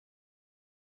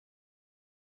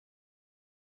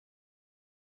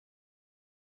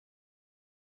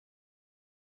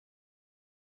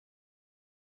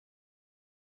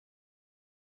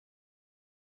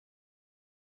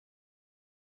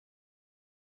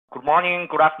Good morning,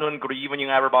 good afternoon, good evening,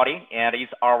 everybody. And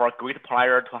it's our great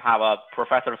pleasure to have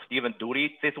Professor Stephen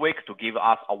Dooley this week to give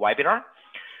us a webinar.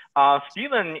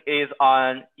 Stephen is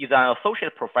an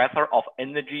associate professor of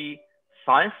energy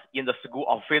science in the School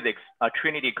of Physics at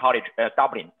Trinity College,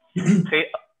 Dublin. He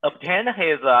obtained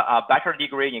his bachelor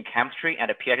degree in chemistry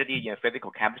and a PhD in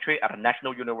physical chemistry at the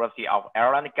National University of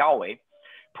Ireland, Galway.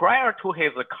 Prior to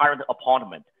his current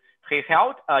appointment, he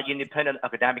held independent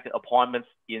academic appointments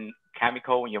in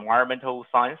chemical environmental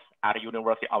science at the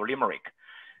University of Limerick,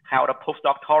 held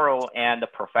postdoctoral and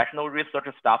professional research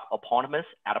staff appointments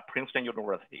at Princeton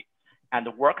University, and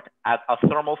worked as a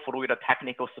thermal fluid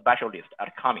technical specialist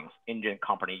at Cummins Engine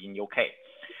Company in UK.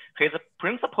 His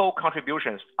principal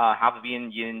contributions have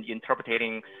been in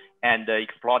interpreting and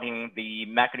exploiting the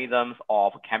mechanisms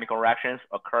of chemical reactions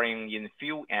occurring in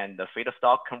fuel and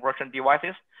feedstock conversion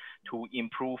devices to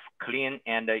improve clean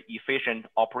and efficient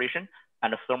operation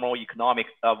and thermoeconomic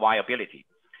viability.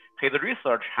 His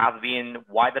research has been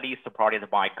widely supported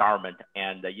by government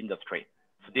and industry.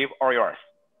 Steve, all yours.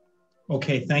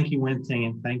 Okay, thank you, Wenting,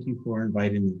 and thank you for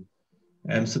inviting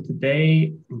me. So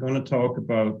today I'm going to talk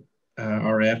about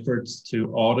our efforts to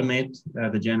automate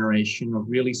the generation of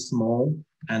really small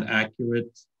and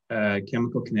accurate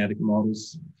chemical kinetic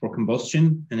models for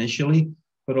combustion initially,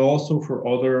 but also for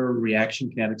other reaction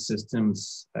kinetic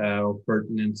systems of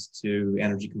pertinence to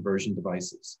energy conversion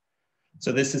devices.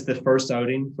 So this is the first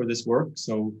outing for this work,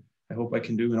 so I hope I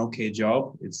can do an okay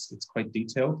job. It's quite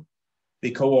detailed.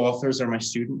 The co-authors are my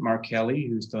student, Mark Kelly,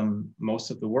 who's done most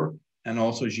of the work, and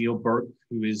also Gilles Burke,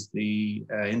 who is the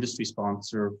industry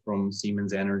sponsor from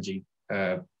Siemens Energy.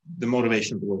 The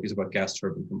motivation of the work is about gas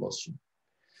turbine combustion.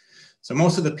 So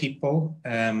most of the people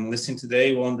listening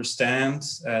today will understand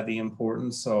the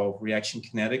importance of reaction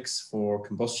kinetics for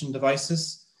combustion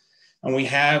devices. And we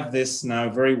have this now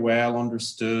very well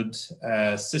understood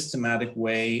systematic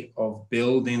way of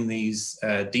building these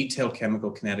detailed chemical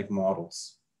kinetic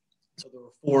models. So there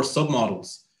are 4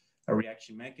 submodels: a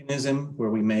reaction mechanism,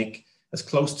 where we make as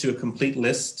close to a complete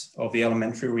list of the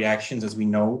elementary reactions as we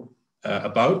know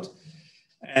about.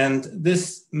 And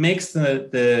this makes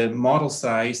the model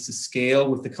size to scale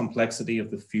with the complexity of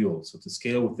the fuel. So to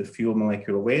scale with the fuel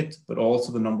molecular weight, but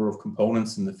also the number of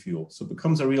components in the fuel. So it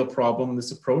becomes a real problem,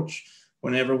 this approach,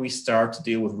 whenever we start to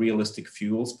deal with realistic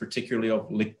fuels, particularly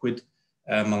of liquid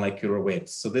molecular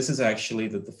weights. So this is actually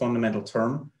the fundamental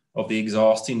term of the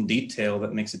exhausting detail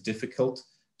that makes it difficult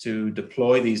to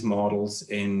deploy these models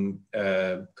in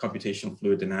computational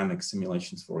fluid dynamics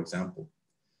simulations, for example.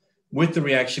 With the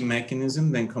reaction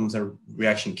mechanism, then comes our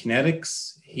reaction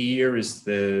kinetics. Here is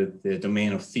the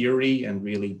domain of theory and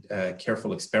really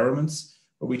careful experiments,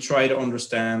 where we try to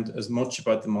understand as much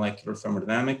about the molecular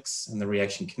thermodynamics and the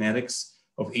reaction kinetics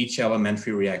of each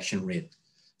elementary reaction rate.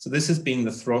 So this has been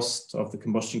the thrust of the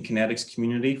combustion kinetics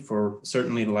community for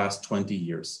certainly the last 20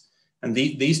 years. And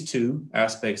these 2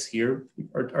 aspects here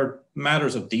are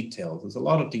matters of detail. There's a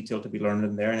lot of detail to be learned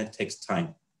in there, and it takes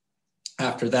time.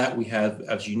 After that, we have,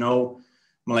 as you know,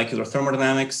 molecular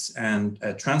thermodynamics and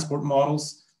transport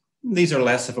models. These are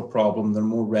less of a problem. They're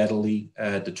more readily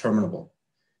determinable.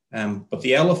 But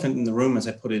the elephant in the room, as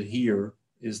I put it here,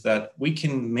 is that we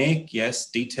can make, yes,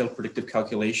 detailed predictive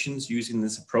calculations using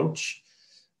this approach,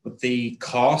 but the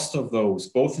cost of those,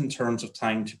 both in terms of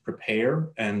time to prepare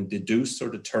and deduce or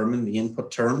determine the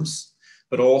input terms,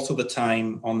 but also the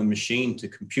time on the machine to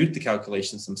compute the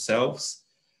calculations themselves,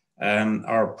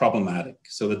 are problematic.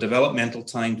 So the developmental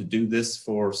time to do this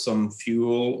for some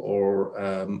fuel or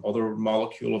other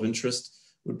molecule of interest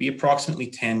would be approximately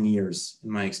 10 years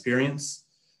in my experience.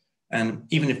 And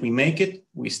even if we make it,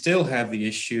 we still have the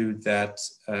issue that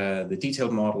the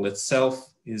detailed model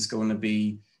itself is going to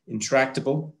be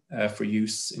intractable for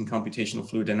use in computational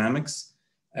fluid dynamics.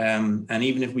 And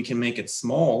even if we can make it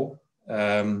small,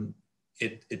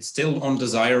 it's still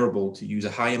undesirable to use a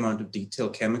high amount of detail,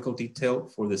 chemical detail,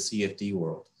 for the CFD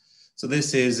world. So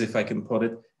this is, if I can put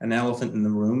it, an elephant in the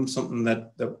room, something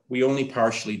that we only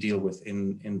partially deal with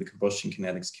in the combustion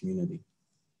kinetics community.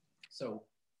 So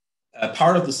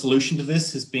part of the solution to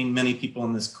this has been many people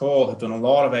on this call have done a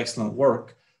lot of excellent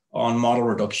work on model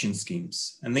reduction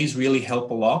schemes. And these really help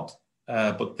a lot,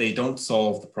 but they don't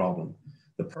solve the problem.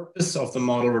 The purpose of the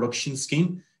model reduction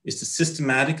scheme is to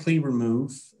systematically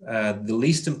remove the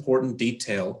least important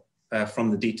detail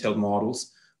from the detailed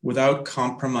models without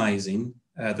compromising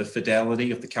the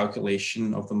fidelity of the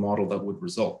calculation of the model that would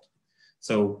result.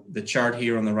 So the chart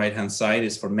here on the right-hand side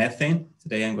is for methane.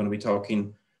 Today I'm going to be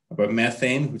talking about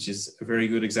methane, which is a very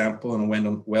good example and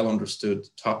a well understood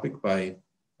topic by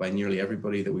nearly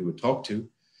everybody that we would talk to.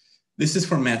 This is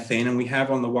for methane, and we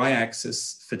have on the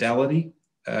y-axis fidelity,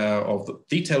 of the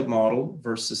detailed model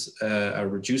versus a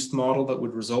reduced model that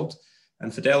would result,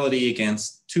 and fidelity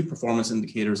against two performance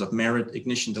indicators of merit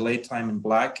ignition delay time in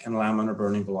black and laminar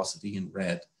burning velocity in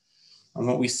red. And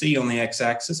what we see on the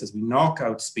x-axis as we knock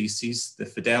out species, the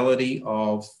fidelity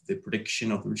of the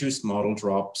prediction of the reduced model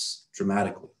drops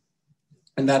dramatically.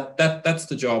 And that's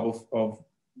the job of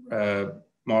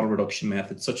model reduction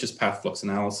methods such as path flux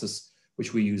analysis,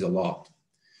 which we use a lot.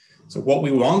 So what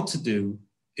we want to do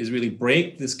is really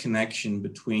break this connection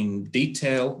between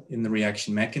detail in the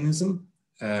reaction mechanism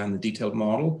and the detailed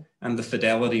model and the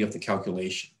fidelity of the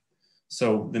calculation.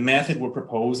 So the method we're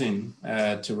proposing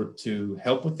to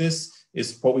help with this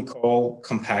is what we call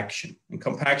compaction. And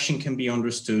compaction can be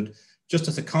understood just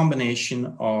as a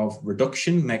combination of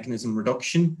reduction, mechanism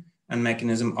reduction, and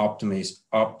mechanism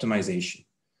optimization.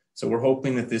 So we're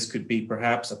hoping that this could be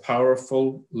perhaps a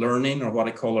powerful learning, or what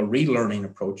I call a relearning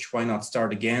approach. Why not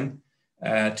start again?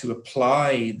 To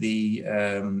apply the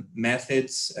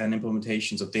methods and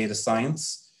implementations of data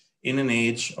science in an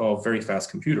age of very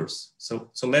fast computers. So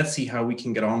let's see how we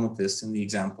can get on with this in the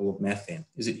example of methane.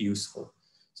 Is it useful?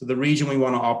 So the region we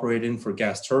want to operate in for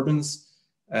gas turbines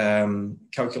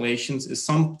calculations is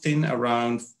something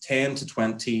around 10 to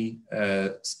 20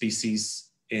 species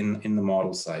in the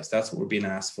model size. That's what we're being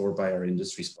asked for by our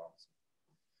industry sponsor.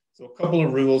 So a couple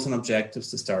of rules and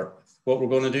objectives to start with. What we're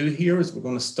going to do here is we're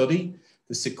going to study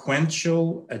the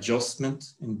sequential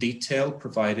adjustment in detail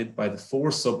provided by the 4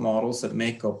 submodels that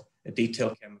make up a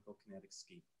detailed chemical kinetic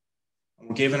scheme. And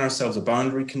we're giving ourselves a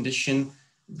boundary condition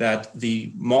that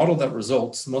the model that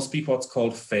results must be what's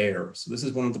called fair. So this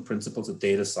is one of the principles of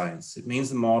data science. It means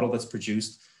the model that's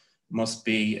produced must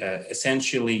be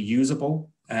essentially usable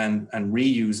and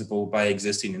reusable by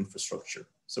existing infrastructure.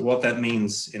 So what that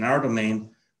means in our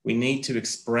domain, we need to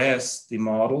express the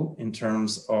model in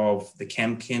terms of the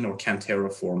Chemkin or Cantera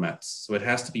formats. So it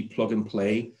has to be plug and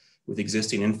play with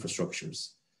existing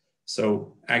infrastructures.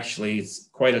 So actually it's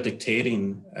quite a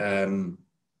dictating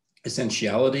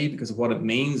essentiality, because what it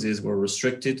means is we're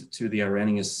restricted to the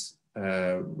Arrhenius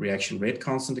reaction rate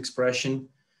constant expression,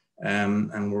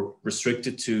 and we're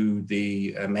restricted to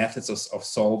the methods of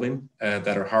solving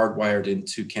that are hardwired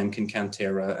into Chemkin,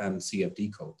 Cantera, and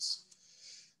CFD codes.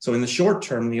 So in the short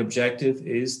term, the objective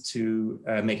is to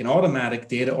make an automatic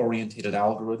data-orientated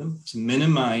algorithm to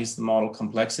minimize the model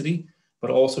complexity, but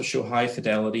also show high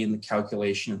fidelity in the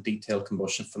calculation of detailed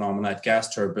combustion phenomena at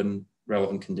gas turbine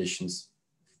relevant conditions,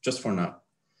 just for now.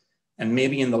 And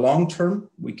maybe in the long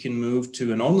term, we can move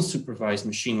to an unsupervised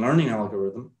machine learning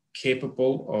algorithm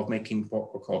capable of making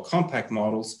what we call compact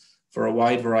models for a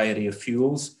wide variety of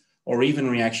fuels, or even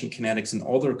reaction kinetics in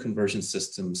other conversion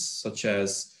systems, such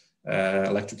as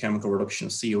electrochemical reduction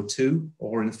of CO2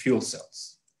 or in fuel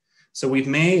cells. So we've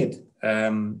made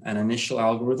an initial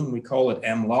algorithm, we call it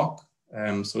MLOCK.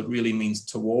 So it really means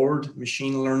toward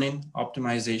machine learning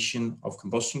optimization of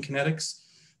combustion kinetics.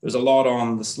 There's a lot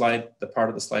on the slide, the part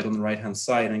of the slide on the right-hand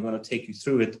side, and I'm going to take you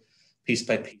through it piece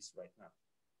by piece right now.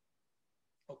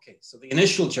 Okay, so the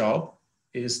initial job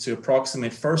is to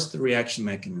approximate first the reaction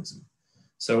mechanism.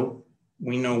 So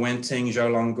we know Wenting,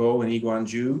 Xiaolong Guo, and Yi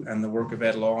Guanju, and the work of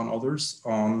Ed Law and others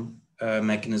on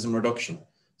mechanism reduction.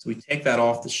 So we take that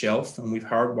off the shelf and we've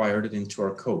hardwired it into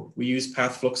our code. We use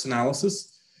path flux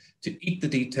analysis to eat the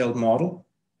detailed model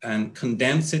and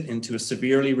condense it into a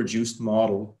severely reduced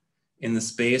model in the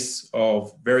space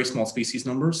of very small species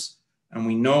numbers. And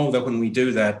we know that when we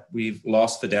do that, we've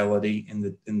lost fidelity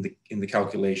in the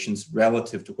calculations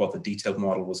relative to what the detailed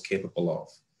model was capable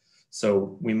of.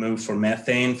 So we move from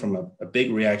methane from a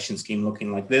big reaction scheme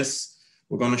looking like this.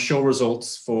 We're going to show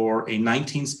results for a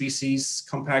 19 species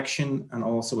compaction and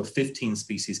also a 15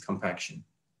 species compaction.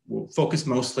 We'll focus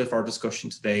mostly of our discussion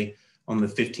today on the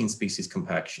 15 species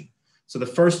compaction. So the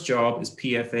first job is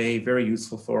PFA, very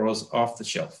useful for us, off the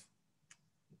shelf.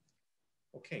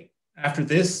 Okay, after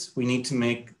this, we need to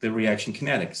make the reaction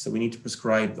kinetics. So we need to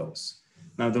prescribe those.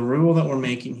 Now, the rule that we're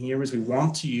making here is we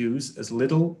want to use as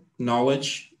little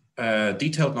knowledge,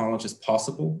 detailed knowledge as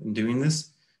possible in doing this.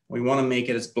 We want to make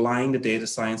it as blind a data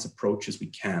science approach as we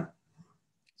can.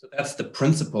 So that's the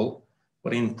principle,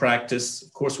 but in practice,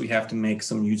 of course, we have to make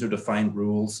some user-defined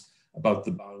rules about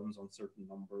the bounds on certain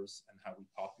numbers and how we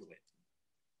populate them.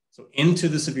 So into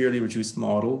the severely reduced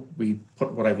model, we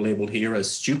put what I've labeled here as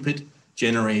stupid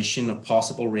generation of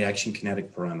possible reaction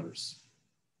kinetic parameters.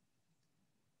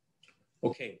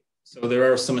 Okay, so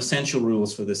there are some essential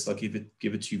rules for this. I'll give it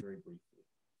to you very briefly.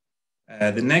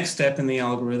 The next step in the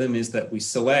algorithm is that we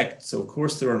select. So of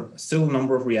course, there are still a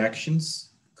number of reactions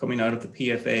coming out of the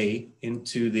PFA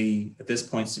into the, at this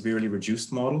point, severely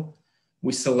reduced model.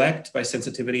 We select by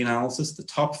sensitivity analysis the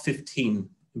top 15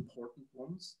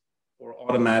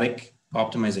 automatic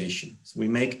optimization. So we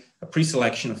make a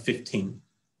pre-selection of 15.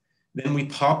 Then we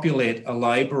populate a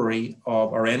library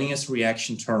of Arrhenius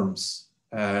reaction terms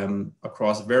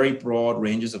across very broad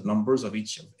ranges of numbers of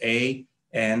each of A,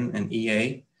 N, and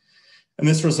EA. And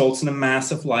this results in a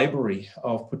massive library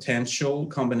of potential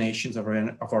combinations of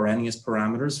Arrhenius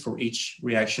parameters for each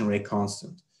reaction rate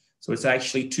constant. So it's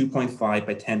actually 2.5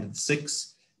 by 10 to the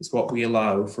 6 is what we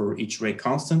allow for each rate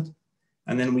constant.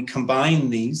 And then we combine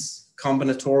these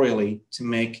combinatorially to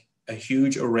make a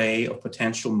huge array of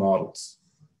potential models.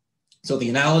 So the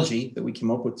analogy that we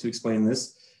came up with to explain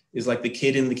this is like the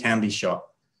kid in the candy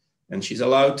shop. And she's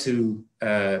allowed to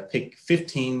pick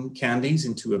 15 candies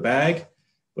into a bag.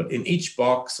 But in each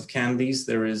box of candies,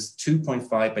 there is 2.5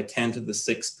 by 10 to the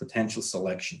 6 potential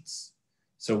selections.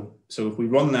 So if we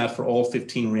run that for all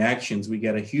 15 reactions, we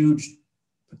get a huge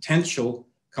potential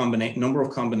number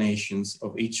of combinations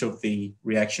of each of the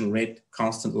reaction rate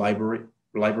constant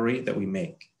library that we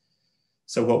make.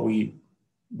 So what we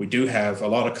do have a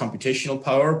lot of computational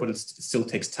power, but it still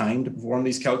takes time to perform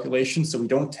these calculations. So we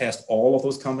don't test all of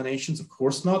those combinations, of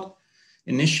course not.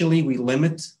 Initially, we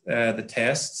limit the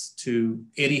tests to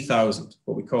 80,000,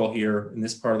 what we call here in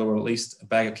this part of the world, at least a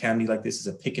bag of candy like this is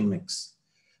a pick and mix.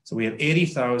 So we have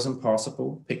 80,000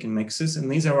 possible pick and mixes,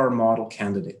 and these are our model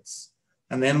candidates.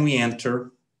 And then we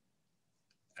enter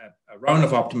a round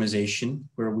of optimization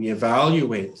where we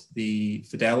evaluate the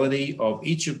fidelity of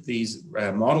each of these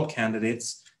model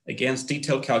candidates against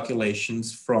detailed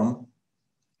calculations from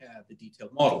the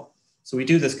detailed model. So we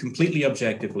do this completely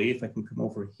objectively. If I can come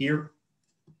over here.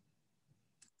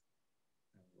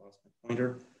 I lost my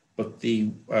pointer, but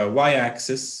the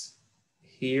y-axis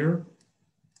here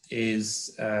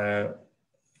is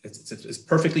it's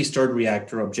perfectly stirred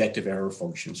reactor objective error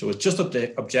function. So it just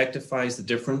objectifies the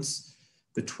difference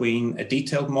between a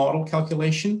detailed model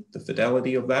calculation, the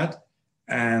fidelity of that,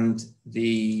 and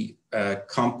the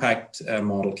compact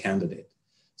model candidate.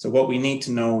 So what we need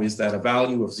to know is that a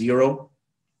value of 0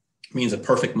 means a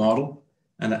perfect model,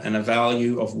 and a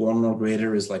value of 1 or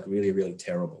greater is like really, really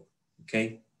terrible,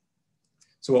 okay?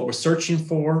 So what we're searching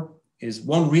for is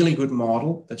one really good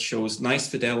model that shows nice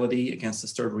fidelity against the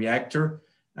stirred reactor.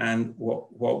 And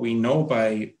what we know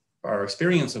by our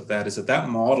experience of that is that that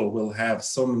model will have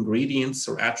some ingredients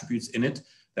or attributes in it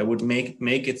that would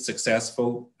make it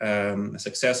successful, a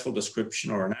successful description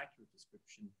or an accurate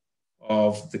description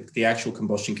of the actual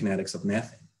combustion kinetics of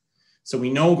methane. So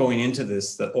we know going into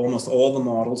this that almost all the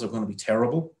models are going to be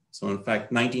terrible. So in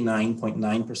fact,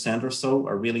 99.9% or so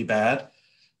are really bad.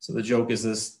 So the joke is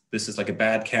this is like a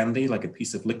bad candy, like a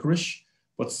piece of licorice,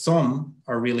 but some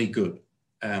are really good.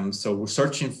 So we're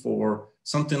searching for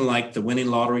something like the winning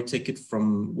lottery ticket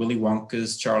from Willy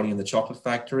Wonka's Charlie and the Chocolate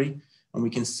Factory. And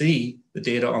we can see the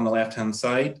data on the left-hand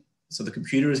side. So the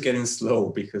computer is getting slow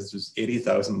because there's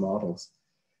 80,000 models.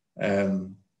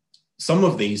 Some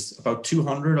of these, about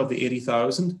 200 of the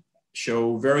 80,000,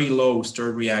 show very low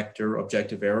stirred reactor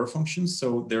objective error functions.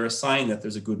 So they're a sign that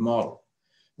there's a good model.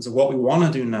 And so what we want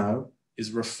to do now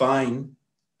is refine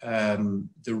the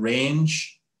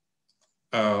range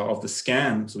of the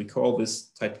scan. So we call this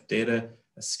type of data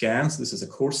a scan. So this is a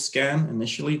coarse scan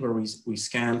initially, where we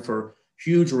scan for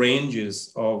huge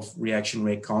ranges of reaction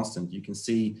rate constant. You can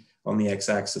see on the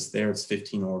x-axis there, it's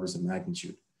 15 orders of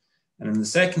magnitude. And in the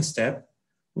second step,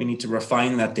 we need to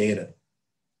refine that data.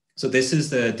 So this is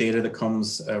the data that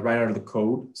comes right out of the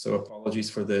code. So apologies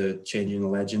for the change in the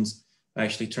legends. It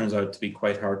actually turns out to be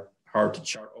quite hard to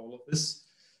chart all of this.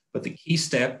 But the key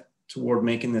step toward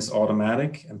making this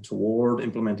automatic and toward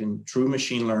implementing true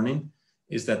machine learning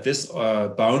is that this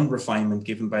bound refinement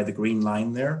given by the green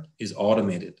line there is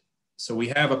automated. So we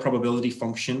have a probability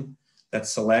function that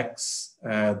selects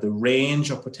the range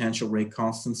of potential rate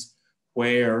constants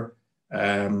where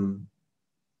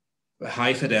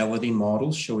high fidelity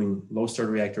models showing low stirred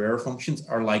reactor error functions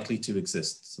are likely to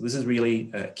exist. So this is really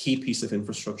a key piece of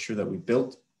infrastructure that we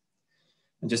built.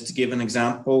 And just to give an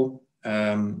example,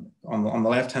 on the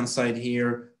left-hand side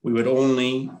here, we would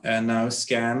only now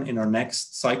scan in our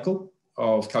next cycle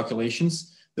of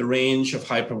calculations the range of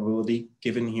high probability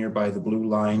given here by the blue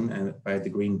line and by the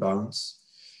green bounds.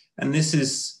 And this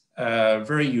is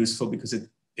very useful because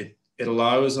it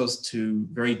allows us to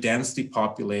very densely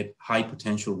populate high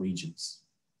potential regions.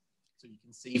 So you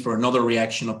can see for another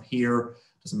reaction up here,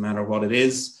 doesn't matter what it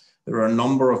is, there are a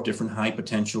number of different high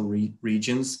potential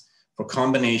regions for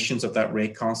combinations of that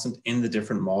rate constant in the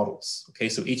different models. Okay,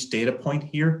 so each data point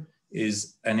here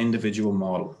is an individual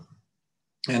model.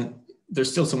 And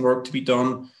there's still some work to be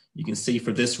done. You can see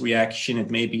for this reaction, it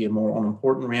may be a more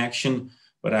unimportant reaction,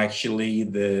 but actually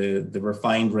the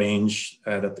refined range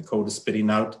that the code is spitting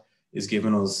out is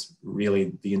giving us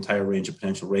really the entire range of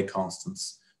potential rate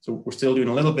constants. So we're still doing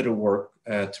a little bit of work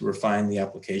to refine the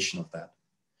application of that.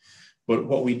 But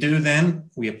what we do then,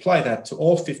 we apply that to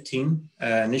all 15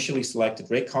 initially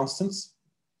selected rate constants.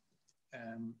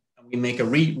 And we make a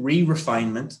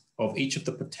re-refinement of each of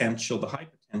the high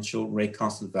potential rate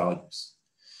constant values.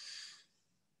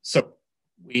 So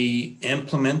we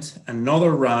implement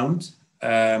another round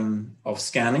of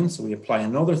scanning. So we apply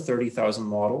another 30,000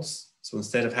 models. So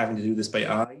instead of having to do this by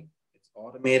eye, it's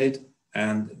automated.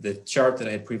 And the chart that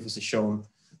I had previously shown,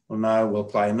 well, now we'll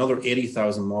apply another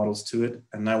 80,000 models to it.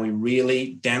 And now we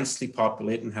really densely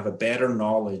populate and have a better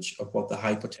knowledge of what the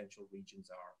high potential regions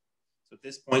are. So at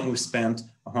this point, we've spent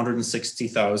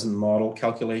 160,000 model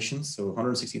calculations. So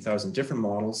 160,000 different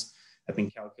models have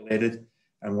been calculated.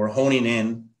 And we're honing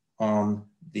in on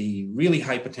the really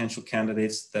high potential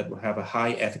candidates that will have a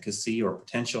high efficacy or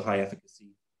potential high efficacy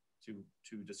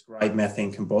to describe methane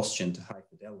combustion to high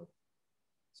fidelity.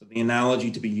 So the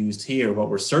analogy to be used here, what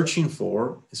we're searching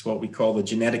for is what we call the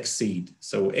genetic seed.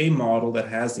 So a model that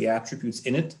has the attributes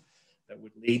in it that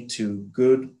would lead to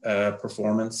good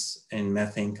performance in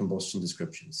methane combustion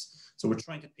descriptions. So we're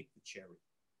trying to pick the cherry.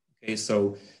 Okay,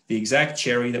 so the exact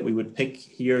cherry that we would pick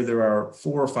here, there are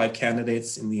 4 or 5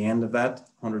 candidates in the end of that,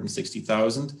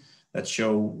 160,000, that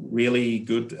show really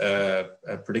good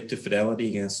predictive fidelity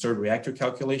against stirred reactor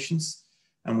calculations.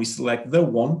 And we select the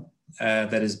one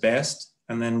that is best,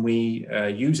 and then we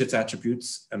use its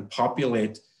attributes and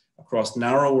populate across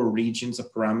narrower regions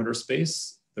of parameter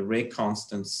space the rate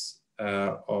constants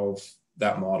of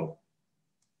that model.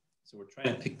 So we're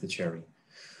trying to pick the cherry.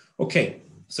 Okay,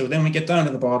 so then we get down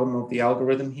to the bottom of the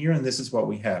algorithm here, and this is what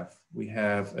we have. We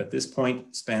have at this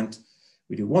point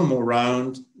we do one more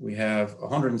round, we have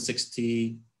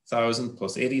 160,000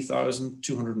 plus 80,000,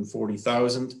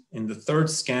 240,000. In the third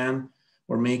scan,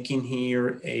 we're making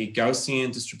here a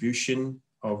Gaussian distribution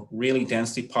of really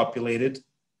densely populated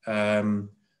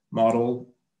model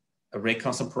rate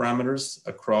constant parameters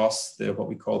across what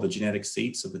we call the genetic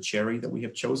seed, so the cherry that we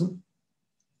have chosen.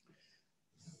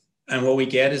 And what we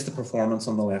get is the performance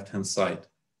on the left-hand side.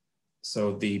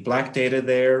 So the black data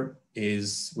there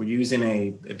is, we're using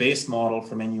a base model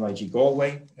from NUIG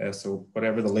Galway. So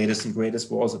whatever the latest and greatest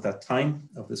was at that time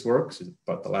of this work, so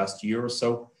about the last year or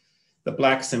so. The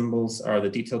black symbols are the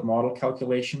detailed model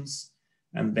calculations.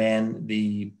 And then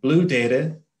the blue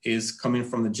data is coming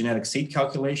from the genetic seed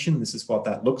calculation. This is what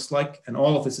that looks like. And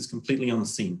all of this is completely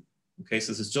unseen. Okay,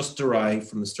 so this is just derived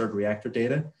from the stirred reactor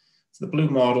data. So the blue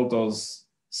model does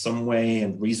some way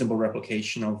and reasonable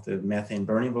replication of the methane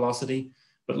burning velocity.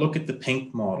 But look at the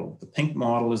pink model. The pink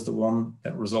model is the one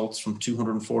that results from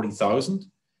 240,000.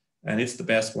 And it's the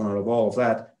best one out of all of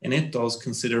that. And it does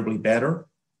considerably better.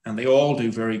 And they all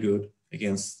do very good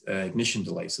against ignition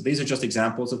delay. So these are just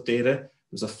examples of data.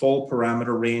 There's a full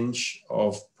parameter range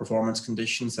of performance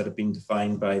conditions that have been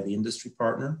defined by the industry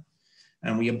partner.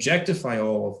 And we objectify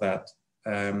all of that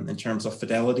in terms of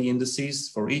fidelity indices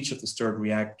for each of the stirred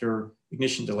reactor,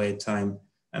 ignition delay time,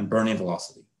 and burning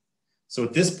velocity. So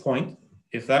at this point,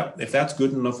 if that's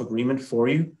good enough agreement for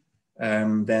you,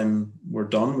 then we're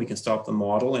done. We can stop the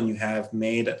model, and you have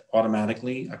made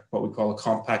automatically what we call a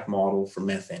compact model for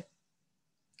methane.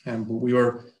 But we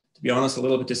were, to be honest, a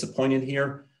little bit disappointed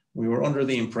here. We were under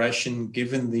the impression,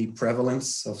 given the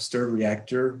prevalence of stirred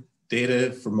reactor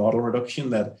data for model reduction,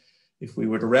 that if we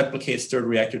were to replicate stirred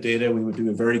reactor data, we would do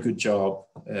a very good job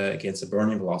against a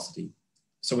burning velocity.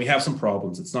 So we have some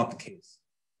problems. It's not the case.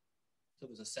 So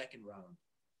there's a second round.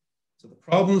 So the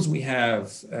problems we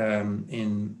have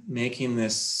in making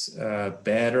this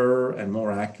better and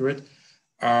more accurate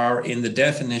are in the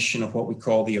definition of what we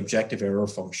call the objective error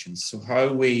functions. So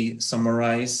how we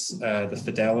summarize the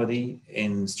fidelity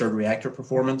in stirred reactor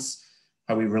performance,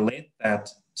 how we relate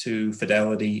that to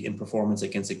fidelity in performance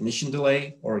against ignition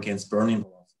delay or against burning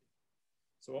velocity.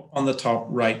 So up on the top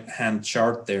right-hand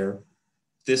chart there,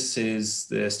 this is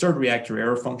the stirred reactor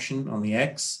error function on the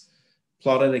X,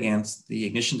 plotted against the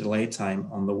ignition delay time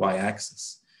on the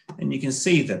Y-axis. And you can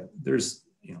see that there's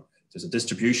a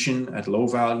distribution at low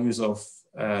values of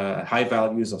high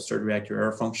values of stirred reactor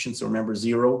error function. So remember,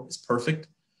 0 is perfect.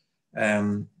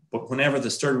 But whenever the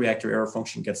stirred reactor error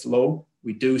function gets low,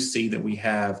 we do see that we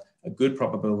have a good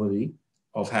probability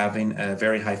of having a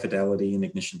very high fidelity in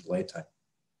ignition delay time.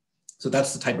 So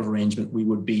that's the type of arrangement we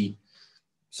would be,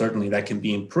 certainly that can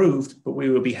be improved, but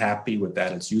we would be happy with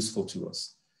that. It's useful to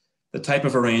us. The type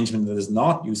of arrangement that is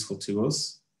not useful to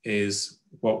us is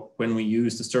when we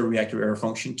use the stirred reactor error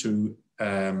function to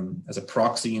as a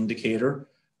proxy indicator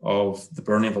of the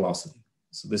burning velocity.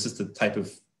 So this is the type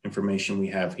of information we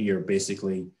have here.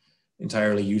 Basically,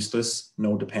 entirely useless,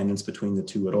 no dependence between the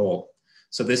two at all.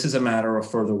 So this is a matter of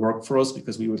further work for us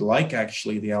because we would like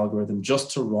actually the algorithm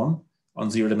just to run on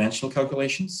zero-dimensional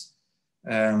calculations.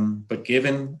 But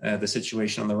given the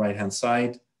situation on the right-hand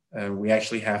side, we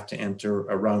actually have to enter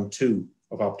a round 2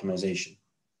 of optimization.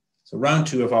 So round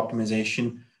 2 of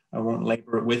optimization, I won't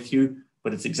labor it with you,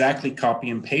 but it's exactly copy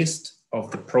and paste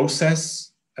of the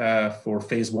process for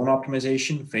phase 1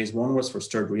 optimization. Phase 1 was for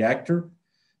stirred reactor.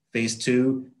 Phase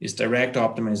 2 is direct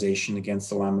optimization against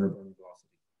the laminar burning velocity.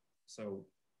 So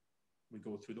we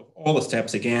go through all the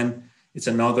steps again. It's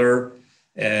another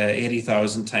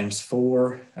 80,000 times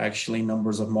 4, actually,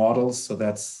 numbers of models. So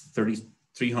that's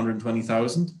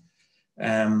 320,000.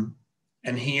 And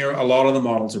here, a lot of the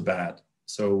models are bad.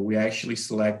 So we actually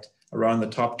select around the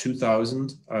top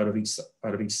 2,000 out of each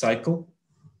cycle.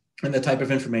 And the type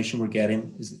of information we're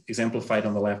getting is exemplified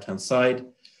on the left-hand side,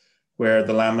 where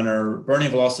the laminar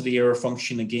burning velocity error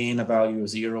function, again, a value of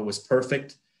 0 is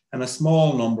perfect. And a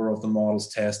small number of the models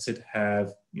tested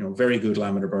have, very good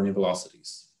laminar burning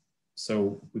velocities.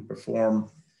 So we perform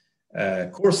a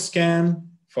coarse scan,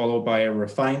 followed by a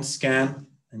refined scan.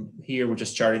 And here we're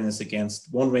just charting this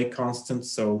against one rate constant.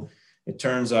 So it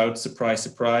turns out, surprise,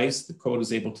 surprise, the code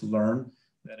is able to learn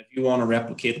that if you want to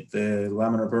replicate the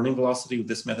laminar burning velocity with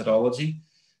this methodology,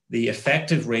 the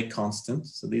effective rate constant,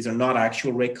 so these are not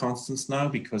actual rate constants now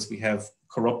because we have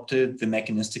corrupted the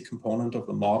mechanistic component of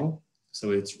the model.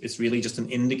 So it's really just an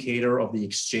indicator of the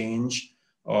exchange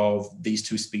of these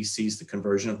two species, the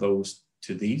conversion of those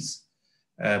to these.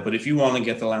 But if you want to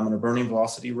get the laminar burning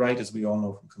velocity right, as we all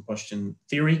know from combustion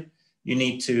theory, you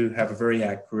need to have a very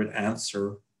accurate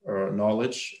answer or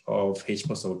knowledge of H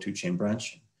plus O2 chain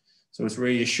branching. So it's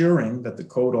reassuring that the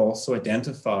code also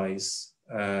identifies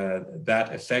that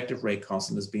effective rate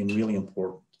constant as being really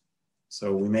important.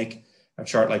 So we make a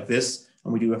chart like this,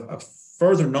 and we do a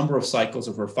further number of cycles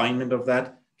of refinement of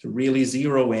that to really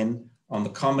zero in on the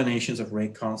combinations of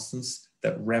rate constants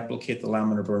that replicate the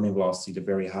laminar burning velocity to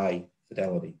very high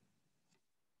fidelity.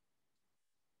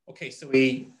 Okay, so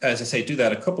we, as I say, do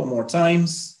that a couple more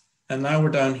times, and now we're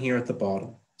down here at the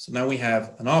bottom. So now we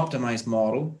have an optimized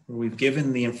model where we've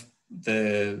given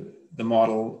the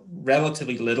model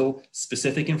relatively little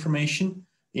specific information.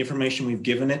 The information we've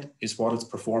given it is what its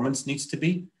performance needs to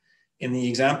be. In the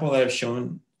example that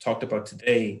I've talked about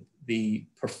today, the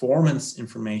performance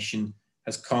information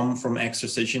has come from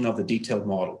exercision of the detailed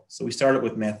model. So we started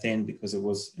with methane because it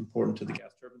was important to the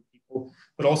gas turbine people,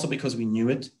 but also because we knew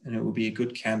it and it would be a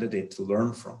good candidate to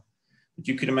learn from. But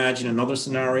you could imagine another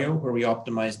scenario where we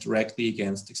optimize directly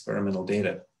against experimental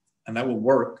data, and that will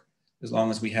work as long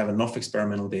as we have enough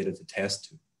experimental data to test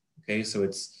to. Okay, so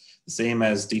it's the same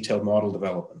as detailed model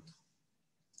development.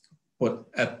 But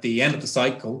at the end of the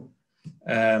cycle,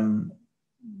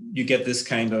 you get this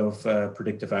kind of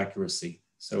predictive accuracy.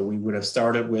 So we would have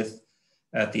started with,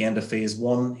 at the end of phase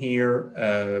 1 here,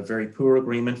 a very poor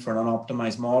agreement for an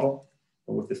unoptimized model,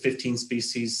 but with the 15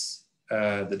 species,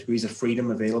 the degrees of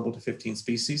freedom available to 15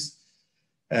 species.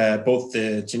 Both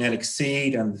the genetic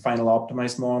seed and the final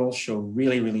optimized model show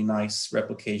really, really nice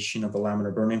replication of the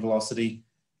laminar burning velocity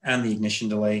and the ignition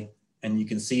delay. And you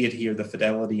can see it here, the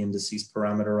fidelity indices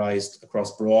parameterized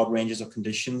across broad ranges of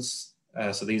conditions.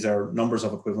 So these are numbers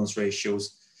of equivalence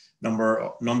ratios,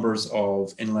 numbers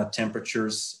of inlet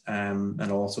temperatures,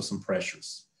 and also some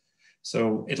pressures.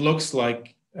 So it looks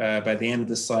like by the end of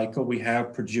the cycle, we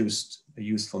have produced a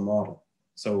useful model.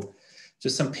 So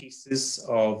just some pieces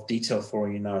of detail for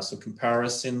you now. So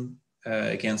comparison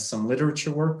against some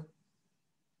literature work.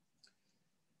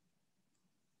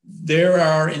 There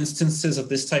are instances of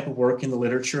this type of work in the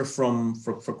literature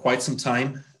for quite some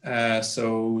time.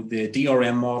 So the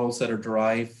DRM models that are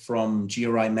derived from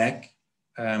GRI mech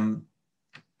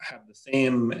have the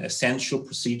same essential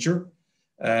procedure.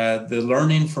 The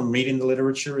learning from reading the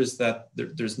literature is that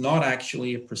there's not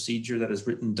actually a procedure that is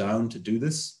written down to do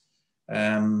this.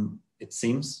 It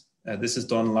seems this is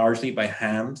done largely by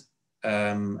hand.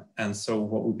 And so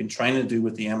what we've been trying to do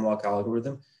with the MLOCK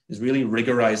algorithm is really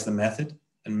rigorize the method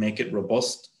and make it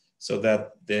robust so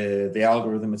that the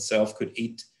algorithm itself could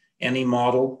eat any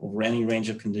model over any range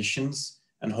of conditions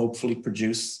and hopefully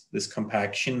produce this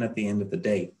compaction at the end of the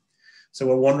day. So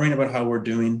we're wondering about how we're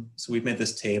doing. So we've made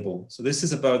this table. So this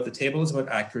is about, the table is about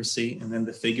accuracy, and then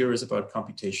the figure is about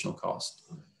computational cost.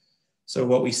 So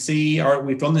what we see are,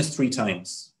 we've done this 3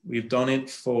 times. We've done it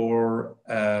for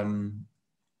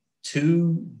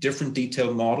 2 different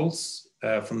detailed models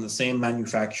from the same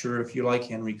manufacturer, if you like,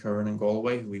 Henry Curran and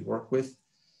Galway, who we work with.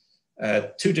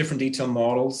 2 different detailed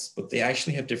models, but they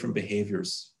actually have different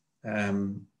behaviors.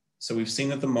 So we've seen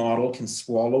that the model can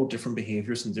swallow different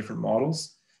behaviors in different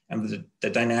models. and the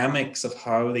dynamics of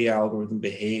how the algorithm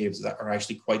behaves are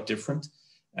actually quite different.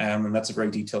 And that's a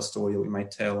very detailed story that we might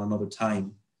tell another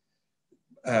time.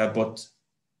 But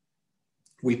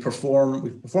we've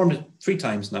performed it 3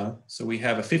 times now. So we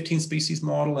have a 15 species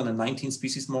model and a 19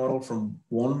 species model from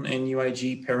one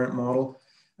NUIG parent model,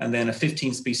 and then a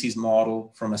 15 species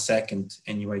model from a second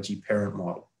NUIG parent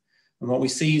model. And what we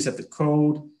see is that the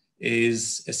code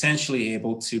is essentially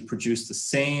able to produce the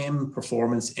same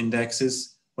performance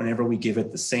indexes whenever we give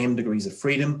it the same degrees of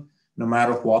freedom, no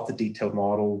matter what the detailed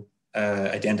model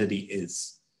identity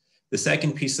is. The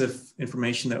second piece of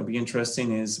information that would be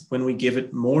interesting is when we give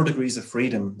it more degrees of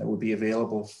freedom that would be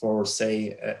available for,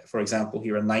 say, for example,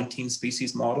 here a 19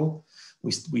 species model,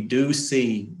 we do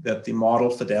see that the model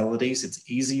fidelities, it's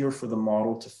easier for the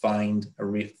model to find,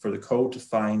 for the code to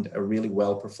find a really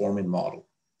well-performing model.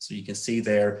 So you can see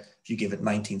there, if you give it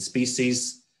 19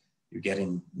 species, you're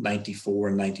getting 94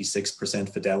 and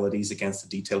 96% fidelities against the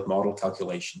detailed model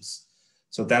calculations.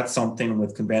 So that's something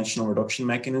with conventional reduction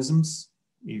mechanisms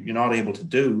you're not able to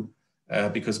do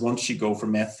because once you go for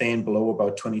methane below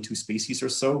about 22 species or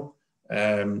so,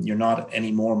 you're not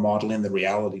anymore modeling the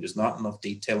reality. There's not enough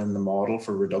detail in the model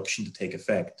for reduction to take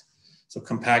effect. So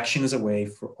compaction is a way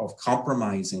of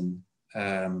compromising,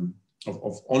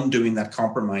 of undoing that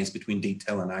compromise between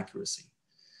detail and accuracy.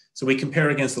 So we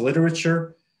compare against the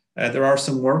literature. There are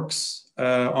some works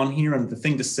on here, and the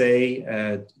thing to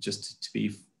say, just to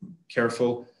be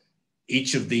careful,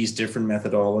 each of these different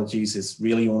methodologies is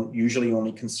really usually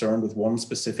only concerned with one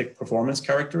specific performance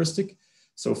characteristic.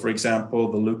 So for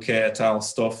example, the Luque et al.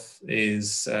 Stuff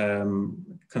is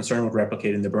concerned with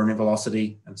replicating the burning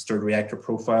velocity and stirred reactor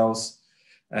profiles.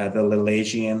 The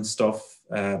Lelagian stuff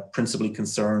principally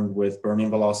concerned with burning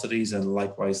velocities, and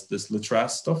likewise this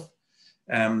Litras stuff.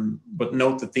 But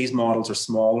note that these models are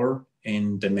smaller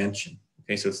in dimension.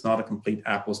 Okay, so it's not a complete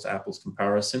apples to apples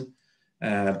comparison.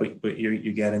 But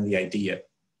you're getting the idea.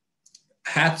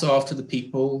 Hats off to the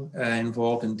people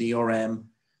involved in DRM,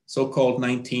 so-called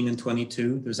 19 and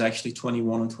 22. There's actually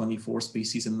 21 and 24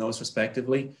 species in those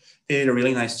respectively. They did a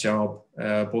really nice job,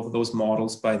 both of those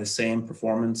models by the same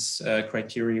performance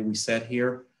criteria we set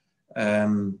here.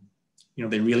 You know,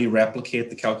 they really replicate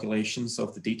the calculations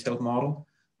of the detailed model,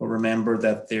 but remember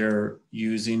that they're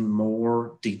using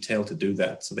more detail to do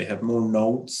that. So they have more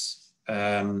nodes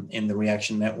in the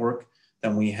reaction network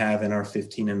than we have in our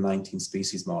 15 and 19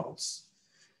 species models.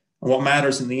 And what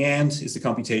matters in the end is the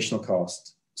computational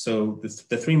cost. So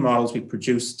the 3 models we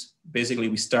produced, basically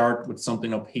we start with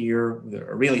something up here, with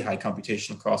a really high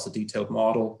computational cost, a detailed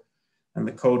model, and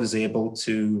the code is able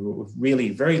to, with really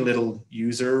very little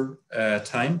user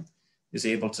time, is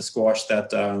able to squash that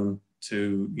down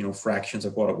to, you know, fractions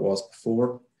of what it was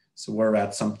before. So we're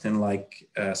at something like,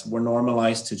 so we're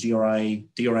normalized to DRM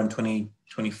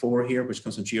 2024 here, which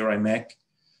comes from GRI Mech.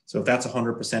 So if that's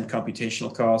 100%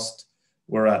 computational cost,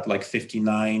 we're at like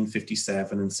 59,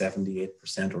 57, and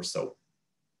 78% or so.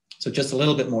 So just a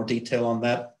little bit more detail on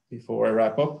that before I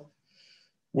wrap up.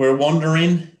 We're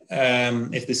wondering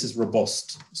if this is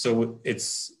robust. So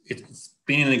it's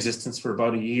been in existence for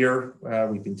about a year.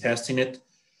 We've been testing it.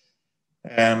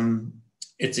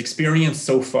 Its experience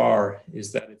so far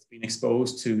is that it's been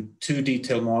exposed to 2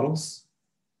 detailed models.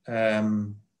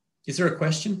 Is there a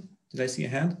question? Did I see a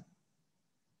hand?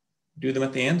 Do them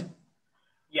at the end?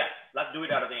 Yes, let's do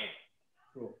it at the end.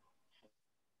 Cool.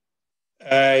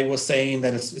 I was saying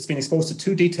that it's been exposed to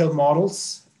 2 detailed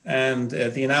models, and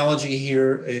the analogy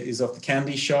here is of the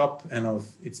candy shop and of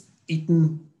it's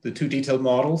eaten the 2 detailed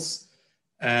models,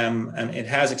 and it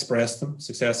has expressed them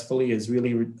successfully as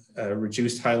really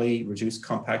highly reduced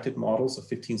compacted models of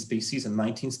 15 species and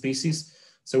 19 species.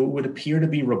 So it would appear to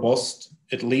be robust,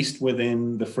 at least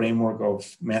within the framework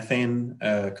of methane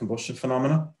combustion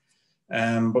phenomena.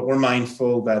 But we're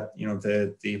mindful that, you know,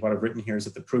 what I've written here is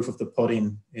that the proof of the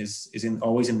pudding is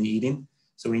always in the eating.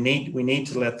 So we need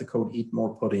to let the code eat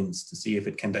more puddings to see if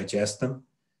it can digest them.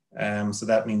 So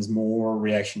that means more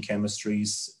reaction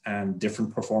chemistries and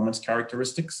different performance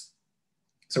characteristics.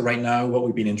 So right now, what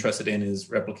we've been interested in is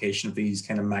replication of these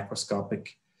kind of macroscopic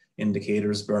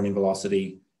indicators, burning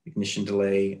velocity, ignition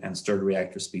delay, and stirred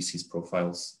reactor species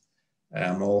profiles.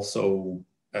 Also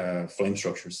flame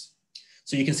structures.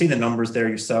 So you can see the numbers there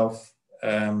yourself.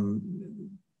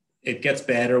 It gets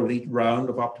better with each round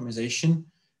of optimization,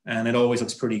 and it always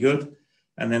looks pretty good.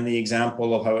 And then the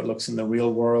example of how it looks in the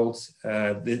real world,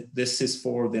 this is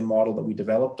for the model that we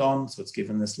developed on. So it's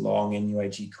given this long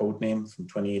NUIG code name from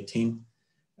 2018.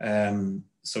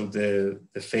 So the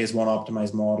phase 1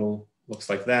 optimized model looks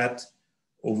like that.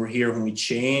 Over here, when we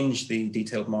change the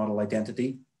detailed model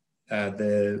identity,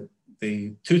 the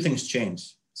 2 things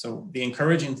change. So the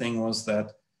encouraging thing was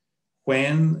that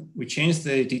when we changed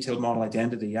the detailed model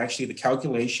identity, actually the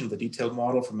calculation of the detailed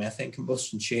model for methane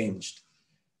combustion changed.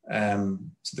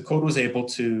 So the code was able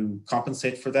to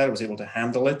compensate for that. It was able to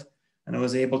handle it. And it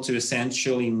was able to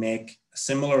essentially make a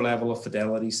similar level of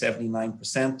fidelity,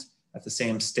 79% at the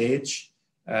same stage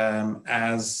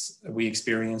as we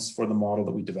experienced for the model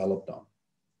that we developed on.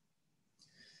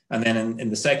 And then in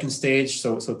the second stage,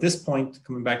 so at this point,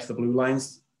 coming back to the blue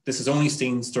lines, this has only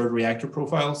seen stirred reactor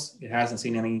profiles. It hasn't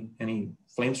seen any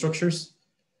flame structures.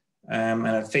 And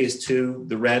at phase 2,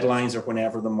 the red lines are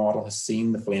whenever the model has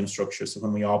seen the flame structure. So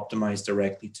when we optimize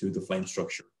directly to the flame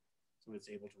structure. So it's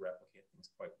able to replicate things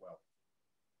quite well.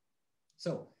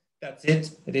 So that's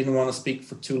it. I didn't want to speak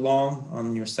for too long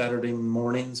on your Saturday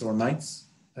mornings or nights.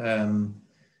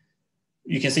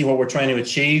 You can see what we're trying to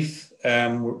achieve.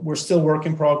 We're still work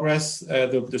in progress.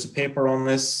 There's a paper on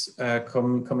this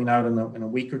coming out in a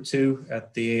week or two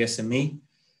at the ASME.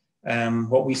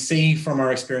 What we see from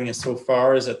our experience so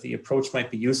far is that the approach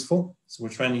might be useful. So we're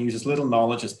trying to use as little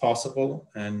knowledge as possible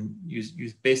and use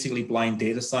basically blind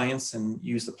data science and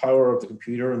use the power of the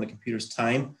computer and the computer's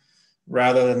time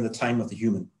rather than the time of the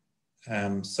human.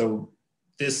 So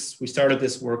we started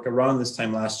this work around this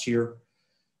time last year.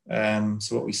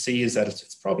 So what we see is that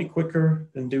it's probably quicker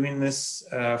than doing this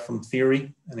from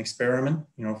theory and experiment,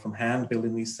 from hand,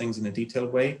 building these things in a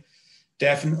detailed way.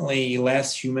 Definitely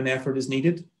less human effort is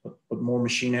needed, but more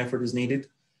machine effort is needed.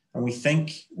 And we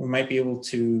think we might be able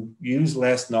to use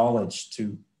less knowledge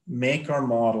to make our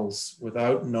models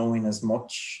without knowing as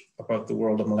much about the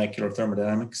world of molecular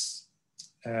thermodynamics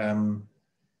than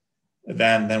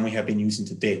we have been using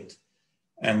to date.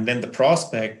 And then the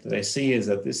prospect that I see is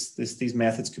that these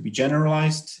methods could be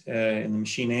generalized in the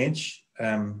machine age,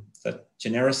 that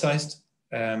genericized,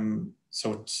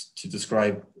 so to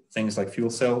describe things like fuel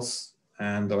cells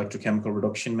and electrochemical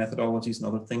reduction methodologies and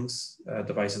other things,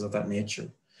 devices of that nature.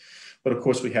 But of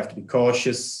course, we have to be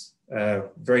cautious,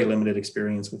 very limited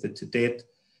experience with it to date,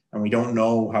 and we don't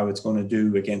know how it's going to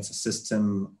do against a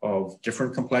system of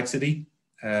different complexity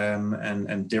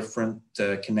and different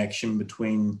connection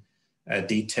between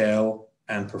detail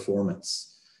and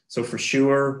performance. So for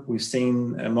sure, we've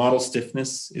seen model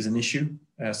stiffness is an issue.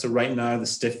 So right now, the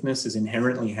stiffness is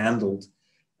inherently handled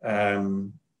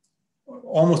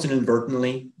almost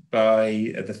inadvertently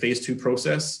by the phase 2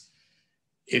 process.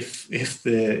 If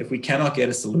we cannot get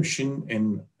a solution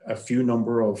in a few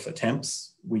number of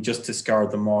attempts, we just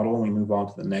discard the model and we move on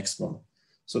to the next one.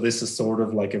 So this is sort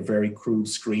of like a very crude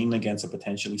screen against a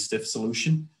potentially stiff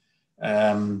solution.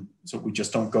 So we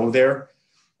just don't go there.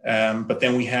 But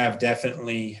then we have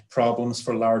definitely problems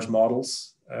for large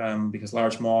models because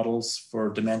large models for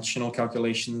dimensional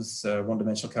calculations,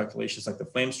 one-dimensional calculations like the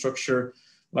flame structure,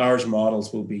 large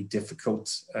models will be difficult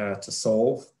to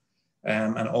solve.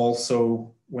 And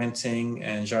also Wenting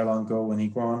and Xiaolong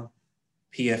and Yiguan,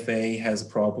 PFA has a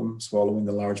problem swallowing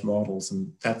the large models.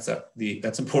 And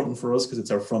that's important for us because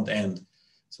it's our front end.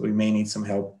 So we may need some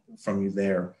help from you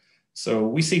there. So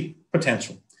we see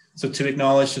potential. So to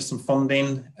acknowledge just some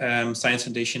funding, Science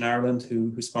Foundation Ireland,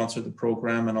 who sponsored the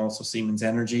program, and also Siemens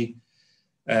Energy.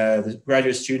 The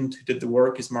graduate student who did the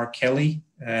work is Mark Kelly,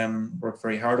 worked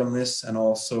very hard on this, and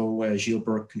also Gilles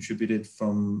Burke contributed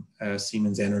from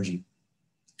Siemens Energy.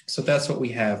 So that's what we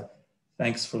have.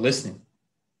 Thanks for listening.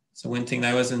 So Wenting,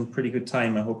 that was in pretty good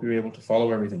time. I hope you were able to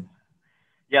follow everything.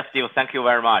 Yes, Steve, thank you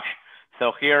very much.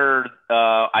 So here,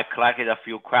 I collected a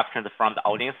few questions from the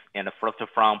audience, and first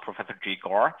from Professor G.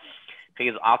 Gore. He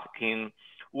is asking,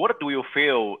 what do you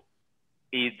feel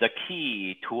is the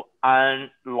key to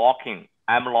unlocking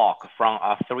MLOCK from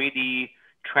a 3D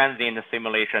transient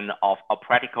simulation of a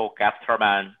practical gas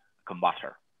turbine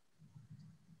combustor?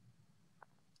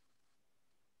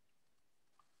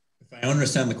 If I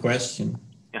understand the question,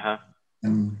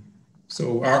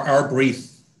 so our brief,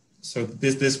 so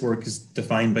this work is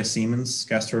defined by Siemens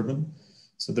gas turbine.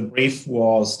 So the brief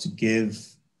was to give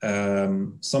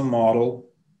some model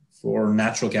for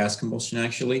natural gas combustion,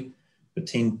 actually,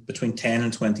 between 10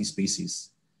 and 20 species.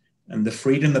 And the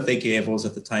freedom that they gave us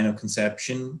at the time of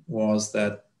conception was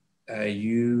that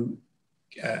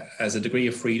as a degree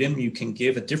of freedom, you can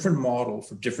give a different model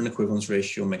for different equivalence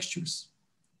ratio mixtures.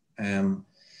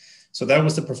 So that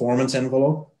was the performance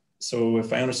envelope. So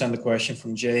if I understand the question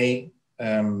from Jay,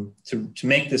 to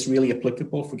make this really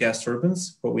applicable for gas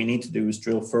turbines, what we need to do is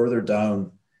drill further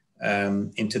down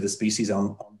into the species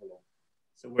envelope.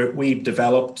 So we've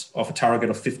developed off a target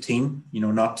of 15,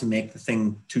 not to make the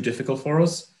thing too difficult for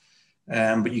us.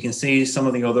 But you can see some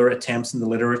of the other attempts in the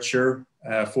literature,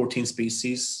 14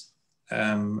 species,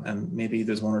 and maybe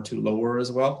there's one or two lower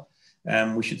as well.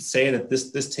 We should say that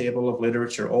this table of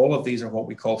literature, all of these are what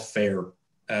we call fair.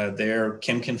 Their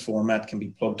Kimkin format can be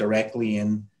plugged directly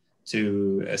in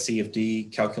to a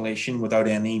CFD calculation without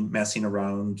any messing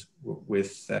around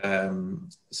with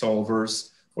solvers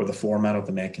or the format of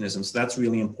the mechanism. So that's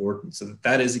really important. So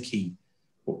that is a key.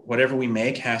 Whatever we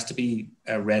make has to be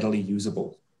readily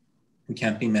usable. We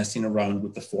can't be messing around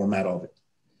with the format of it.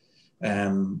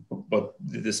 But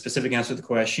the specific answer to the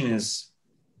question is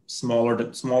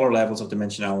smaller levels of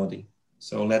dimensionality.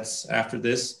 So let's, after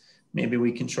this, maybe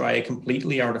we can try a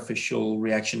completely artificial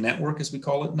reaction network, as we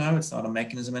call it now. It's not a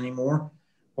mechanism anymore.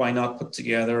 Why not put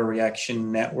together a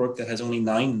reaction network that has only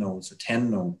 9 nodes or 10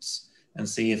 nodes and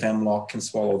see if MLOCK can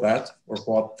swallow that, or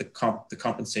what the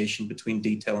compensation between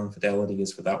detail and fidelity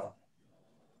is for that one.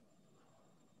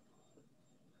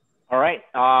 All right.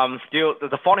 Still,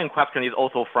 the following question is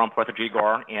also from Professor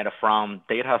Jigor, and from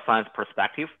data science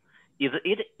perspective. Is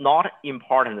it not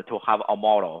important to have a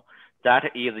model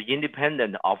that is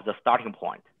independent of the starting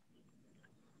point?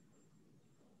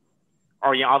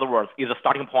 Or in other words, is the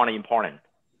starting point important?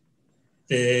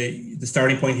 The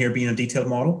starting point here being a detailed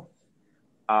model?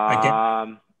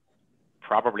 Probably.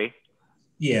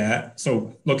 Yeah,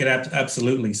 so look at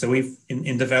absolutely. So we've,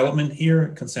 in development here,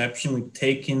 conception, we've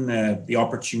taken the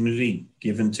opportunity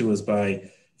given to us by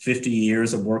 50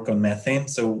 years of work on methane.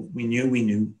 So we knew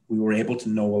we were able to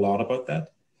know a lot about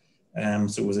that.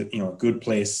 So it was a good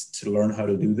place to learn how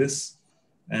to do this.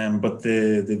 But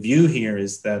the view here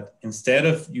is that instead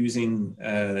of using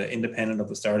independent of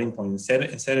the starting point,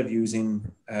 instead of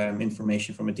using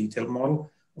information from a detailed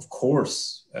model, of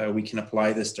course, we can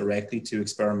apply this directly to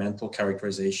experimental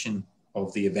characterization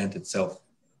of the event itself.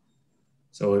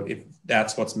 So if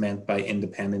that's what's meant by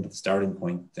independent of the starting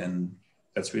point, then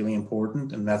that's really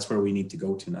important, and that's where we need to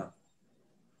go to now.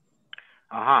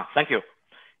 Thank you.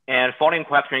 And following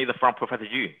question is from Professor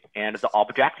Yu. And the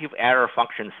objective error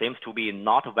function seems to be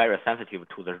not very sensitive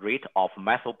to the rate of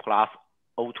methyl plus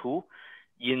O2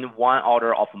 in 1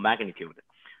 order of magnitude.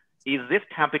 Is this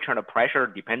temperature and pressure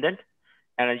dependent?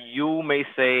 And you may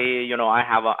say, I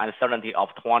have an uncertainty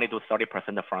of 20 to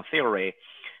 30% from theory,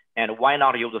 and why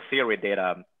not use the theory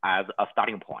data as a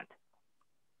starting point?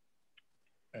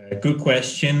 Good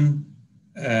question.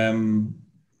 Not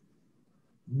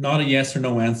a yes or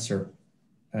no answer.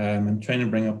 I'm trying to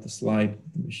bring up the slide.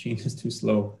 The machine is too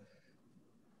slow.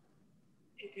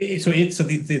 So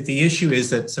the issue is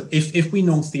that if we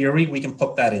know theory, we can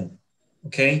put that in,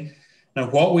 okay? Now,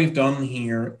 what we've done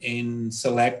here in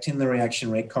selecting the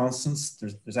reaction rate constants,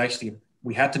 there's actually,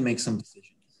 we had to make some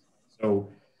decisions. So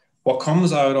what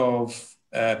comes out of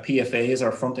PFA is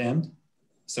our front end.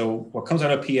 So what comes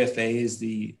out of PFA is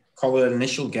call it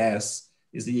initial guess,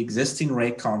 is the existing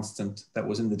rate constant that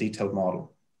was in the detailed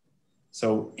model.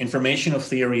 So information of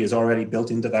theory is already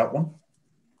built into that one.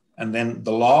 And then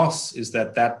the loss is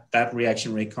that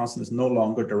reaction rate constant is no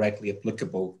longer directly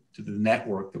applicable to the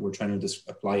network that we're trying to just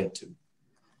apply it to.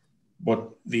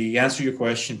 But the answer to your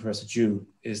question, Professor Ju,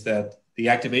 is that the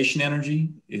activation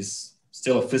energy is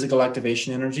still a physical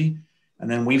activation energy. And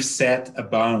then we've set a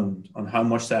bound on how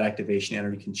much that activation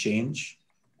energy can change.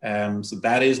 So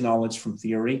that is knowledge from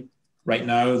theory. Right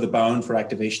now, the bound for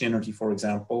activation energy, for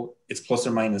example, it's plus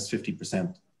or minus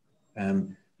 50%.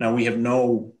 Now, we have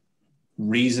no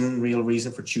real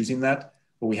reason for choosing that,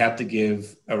 but we had to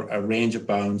give a range of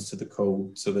bounds to the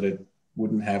code so that it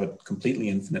wouldn't have a completely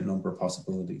infinite number of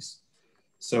possibilities.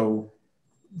 So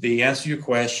the answer to your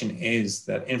question is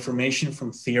that information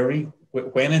from theory,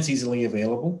 when it's easily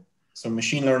available, so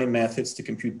machine learning methods to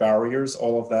compute barriers,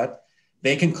 all of that,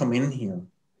 they can come in here.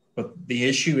 But the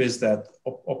issue is that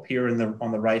up here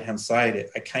on the right-hand side,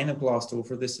 I kind of glossed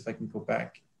over this if I can go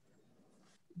back.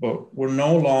 But we're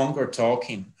no longer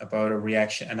talking about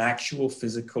an actual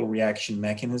physical reaction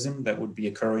mechanism that would be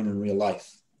occurring in real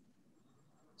life.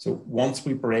 So once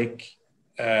we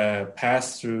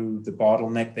pass through the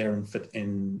bottleneck there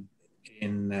in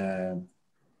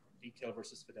detail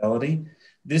versus fidelity,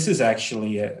 this is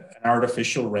actually an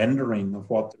artificial rendering of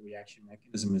what the reaction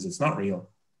mechanism is. It's not real.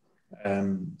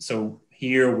 So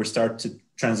here we start to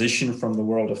transition from the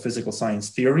world of physical science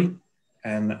theory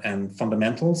and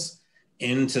fundamentals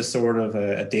into sort of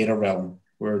a data realm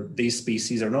where these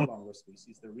species are no longer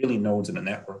species, they're really nodes in a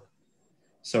network.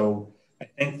 So I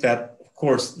think that, of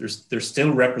course, they're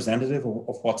still representative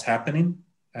of what's happening.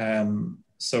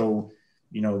 So,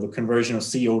 the conversion of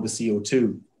CO to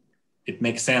CO2, it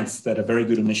makes sense that a very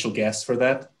good initial guess for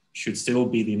that should still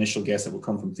be the initial guess that will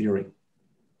come from theory.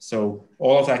 So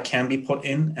all of that can be put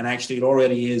in, and actually it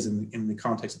already is in the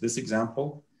context of this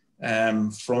example,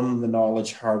 from the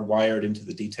knowledge hardwired into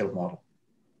the detailed model.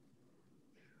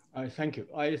 Thank you.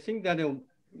 I think that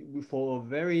for a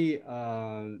very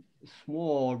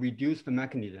small reduced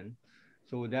mechanism,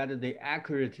 so that the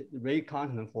accurate rate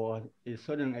constant for a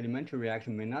certain elementary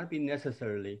reaction may not be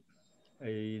necessarily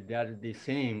that the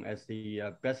same as the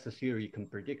best theory can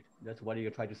predict. That's what you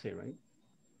try to say, right?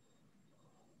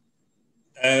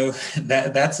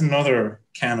 That's another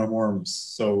can of worms.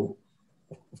 So,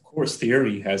 of course,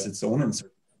 theory has its own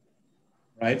uncertainty,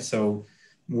 right? So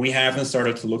we haven't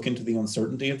started to look into the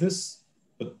uncertainty of this,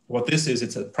 but what this is,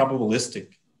 it's a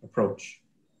probabilistic approach,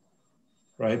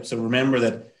 right? So remember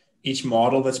that each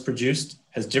model that's produced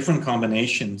has different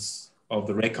combinations of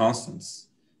the rate constants.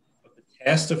 But the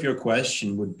test of your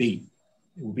question would be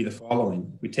the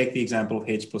following. We take the example of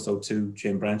H plus O2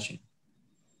 chain branching.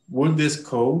 Would this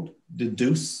code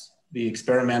deduce the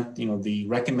experiment, the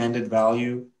recommended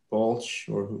value, Balch,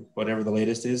 or whatever the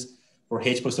latest is, for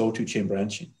H plus O2 chain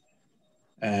branching?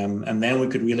 And then we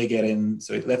could really get in.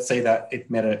 So let's say that it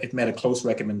met a close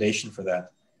recommendation for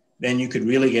that. Then you could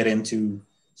really get into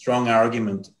strong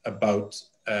argument about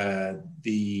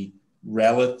the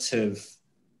relative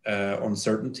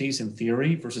uncertainties in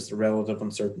theory versus the relative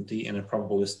uncertainty in a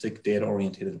probabilistic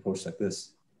data-oriented approach like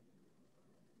this.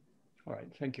 All right,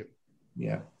 thank you.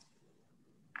 Yeah.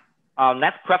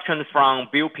 Next question is from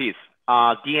Bill Peace.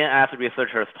 DNS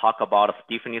researchers talk about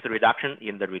stiffness reduction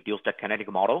in the reduced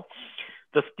kinetic model.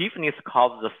 The stiffness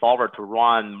causes the solver to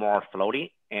run more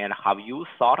slowly. And have you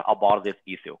thought about this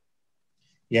issue?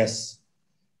 Yes.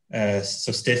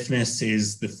 So stiffness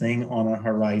is the thing on our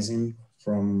horizon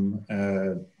from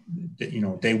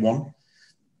day one.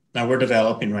 Now we're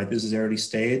developing, right? This is early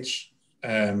stage.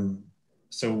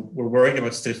 So we're worried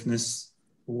about stiffness.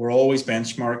 We're always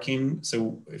benchmarking.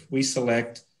 So if we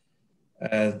select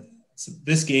so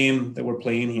this game that we're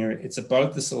playing here, it's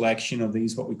about the selection of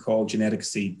these, what we call genetic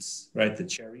seeds, right? The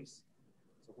cherries.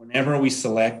 So whenever we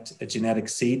select a genetic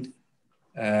seed,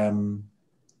 where am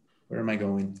I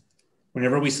going?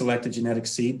 Whenever we select a genetic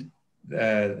seed,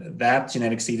 that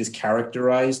genetic seed is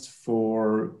characterized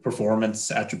for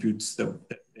performance attributes that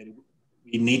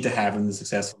we need to have in the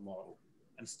successful model.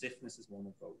 And stiffness is one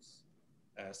of those.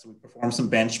 So we perform some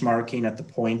benchmarking at the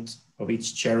point of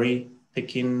each cherry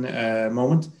picking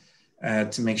moment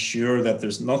to make sure that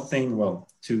there's nothing,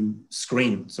 to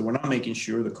screen. So we're not making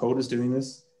sure the code is doing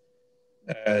this,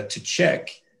 to check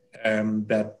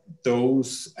that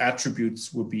those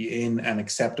attributes will be in an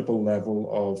acceptable level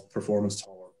of performance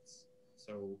tolerance.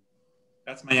 So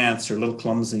that's my answer, a little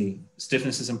clumsy.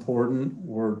 Stiffness is important.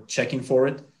 We're checking for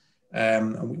it.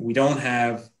 We don't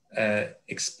have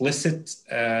explicit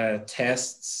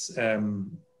tests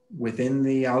within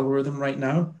the algorithm right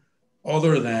now,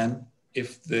 other than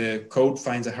if the code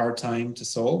finds a hard time to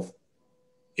solve,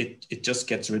 it just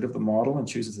gets rid of the model and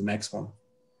chooses the next one.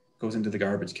 Goes into the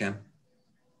garbage can.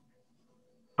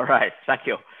 All right, thank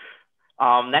you.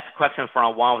 Next question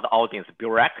from one of the audience,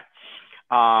 Burek.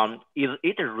 Is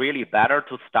it really better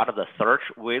to start the search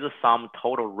with some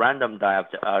total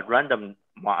randomized RNUs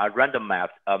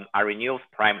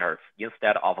parameters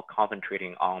instead of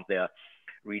concentrating on the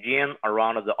region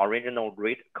around the original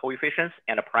rate coefficients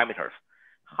and parameters?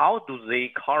 How do they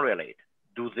correlate?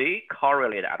 Do they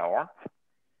correlate at all?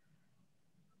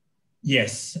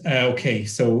 Yes. Okay.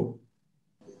 So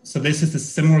this is a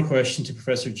similar question to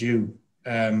Professor Ju.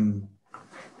 Let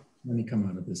me come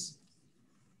out of this.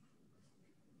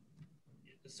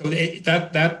 So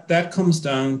that comes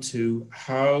down to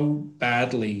how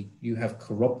badly you have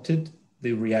corrupted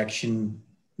the reaction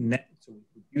net. So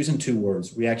using two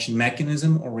words, reaction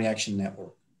mechanism or reaction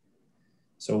network.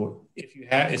 So if you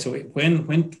have, so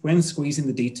when squeezing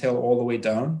the detail all the way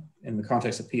down in the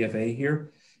context of PFA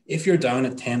here, if you're down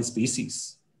at 10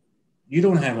 species, you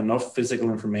don't have enough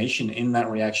physical information in that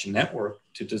reaction network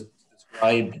to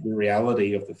describe the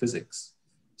reality of the physics.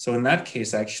 So in that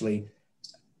case, actually,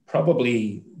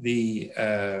 probably the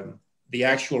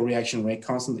actual reaction rate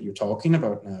constant that you're talking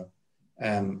about now,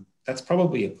 that's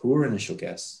probably a poor initial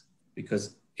guess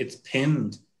because it's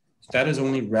pinned. That is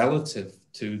only relative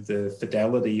to the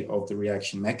fidelity of the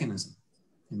reaction mechanism,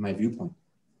 in my viewpoint.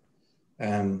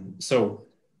 So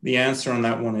the answer on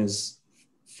that one is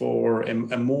for a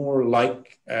more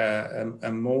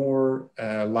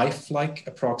lifelike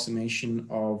approximation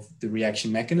of the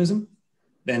reaction mechanism,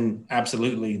 then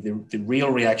absolutely the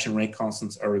real reaction rate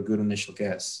constants are a good initial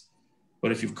guess.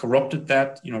 But if you've corrupted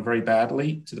that, very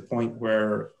badly to the point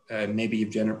where maybe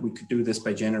we could do this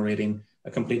by generating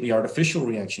a completely artificial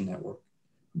reaction network,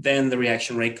 then the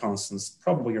reaction rate constants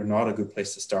probably are not a good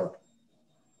place to start.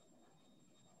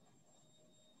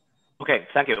 Okay,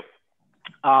 thank you.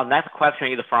 Next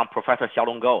question is from Professor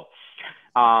Xiaolong Gou.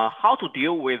 how to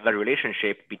deal with the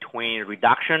relationship between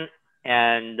reduction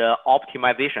and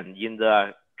optimization in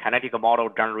the kinetic model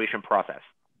generation process?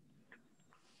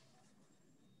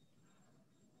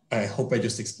 I hope I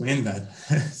just explained that.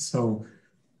 So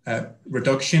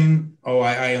reduction,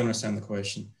 I understand the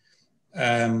question.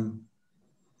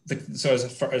 So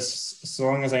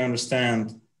long as I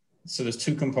understand, so there's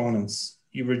two components.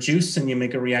 You reduce and you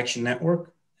make a reaction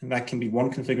network, and that can be one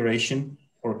configuration,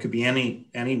 or it could be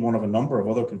any one of a number of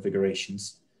other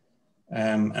configurations.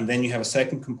 And then you have a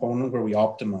second component where we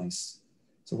optimize.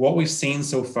 So what we've seen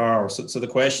so far, so the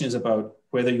question is about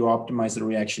whether you optimize the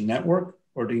reaction network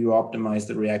or do you optimize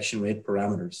the reaction rate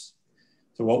parameters.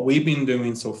 So what we've been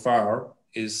doing so far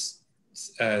is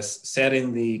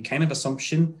setting the kind of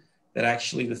assumption that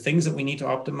actually the things that we need to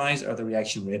optimize are the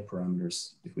reaction rate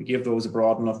parameters. If we give those a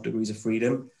broad enough degrees of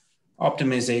freedom,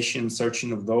 optimization,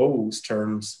 searching of those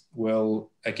terms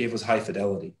will give us high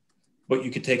fidelity. But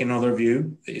you could take another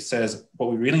view. It says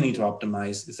what we really need to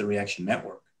optimize is the reaction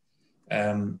network.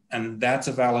 And that's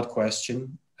a valid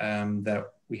question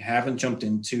that we haven't jumped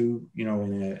into,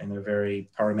 in a very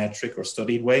parametric or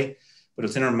studied way, but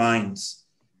it's in our minds.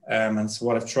 And so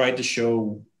what I've tried to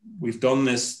show, we've done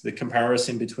the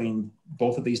comparison between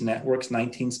both of these networks,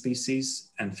 19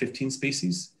 species and 15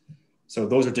 species. So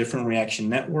those are different reaction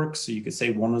networks. So you could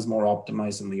say one is more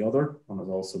optimized than the other. One is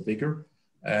also bigger.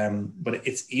 But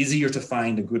it's easier to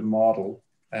find a good model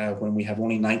when we have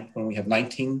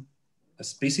 19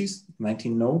 species,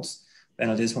 19 nodes, than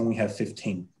it is when we have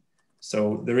 15.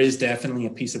 So there is definitely a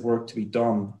piece of work to be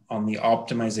done on the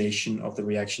optimization of the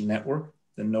reaction network,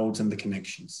 the nodes and the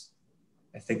connections.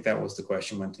 I think that was the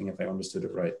question, Wenting, if I understood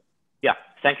it right. Yeah,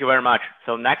 thank you very much.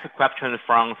 So next question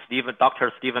from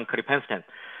Dr. Stephen Klipenston.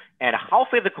 And how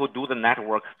physical do the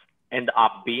networks end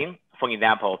up being? For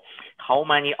example, how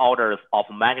many orders of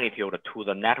magnitude to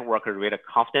the network rate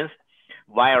confidence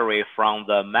vary from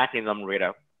the mechanism rate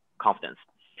confidence?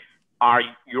 Are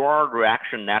your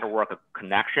reaction network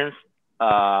connections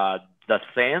the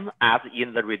same as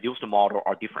in the reduced model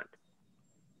or different?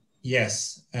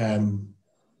 Yes.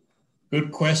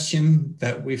 Good question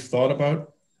that we've thought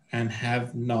about and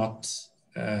have not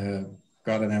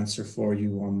got an answer for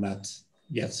you on that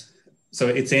yet. So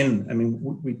it's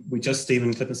we just,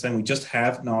 Stephen Klippenstein, we just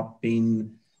have not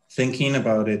been thinking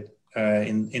about it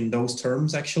in those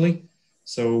terms, actually.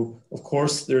 So of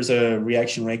course, there's a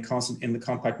reaction rate constant in the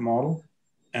compact model.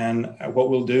 And what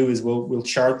we'll do is we'll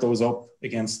chart those up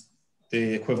against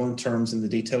the equivalent terms in the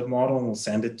detailed model, and we'll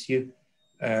send it to you.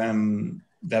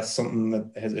 That's something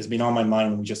that has been on my mind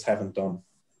and we just haven't done.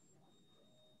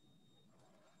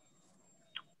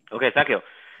 Okay, thank you.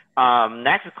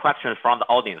 Next question from the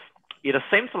audience. It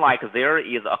seems like there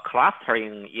is a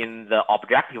clustering in the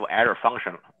objective error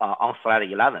function on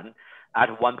slide 11 at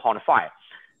 1.5.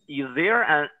 Is there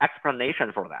an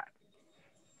explanation for that?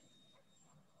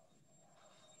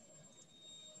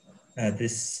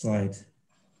 This slide,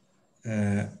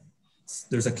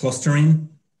 there's a clustering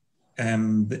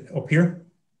up here,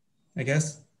 I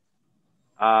guess.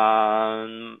 At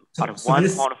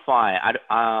 1.5,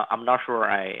 I'm not sure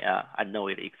I know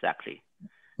it exactly.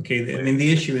 Okay,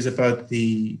 the issue is about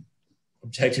the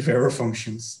objective error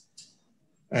functions.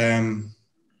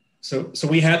 So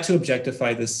we had to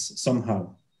objectify this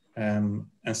somehow. And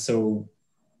so,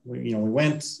 we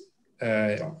went,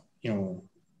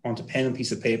 onto pen and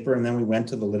piece of paper, and then we went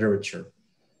to the literature.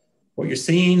 What you're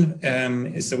seeing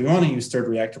is that we want to use stirred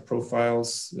reactor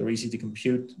profiles. They're easy to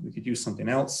compute. We could use something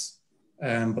else.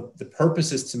 But the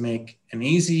purpose is to make an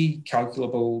easy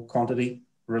calculable quantity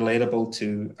relatable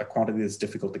to a quantity that's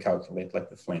difficult to calculate, like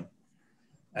the flame.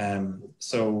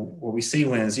 So what we see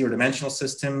when a zero-dimensional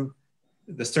system,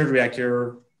 the stirred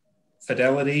reactor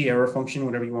fidelity, error function,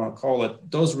 whatever you want to call it,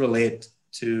 does relate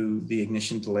to the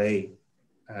ignition delay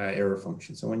error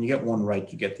function. So when you get one right,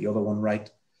 you get the other one right,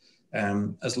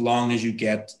 as long as you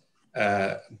get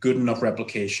good enough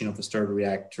replication of the stirred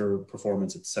reactor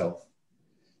performance itself.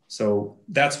 So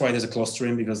that's why there's a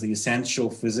clustering, because the essential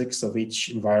physics of each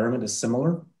environment is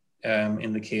similar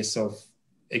in the case of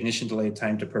ignition delay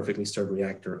time to perfectly stirred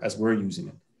reactor as we're using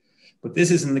it. But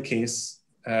this isn't the case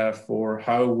for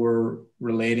how we're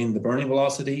relating the burning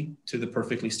velocity to the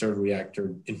perfectly stirred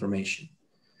reactor information.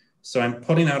 So I'm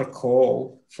putting out a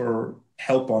call for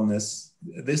help on this.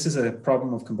 This is a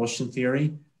problem of combustion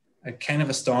theory. I'm kind of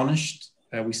astonished.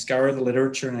 We scour the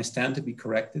literature and I stand to be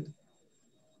corrected.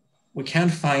 We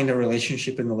can't find a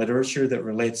relationship in the literature that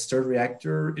relates stirred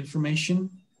reactor information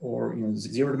or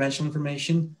zero-dimensional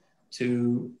information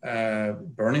to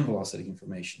burning velocity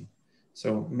information.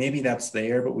 So maybe that's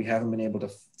there, but we haven't been able to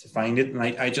find it. And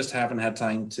I just haven't had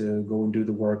time to go and do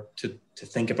the work to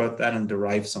think about that and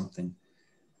derive something.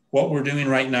 What we're doing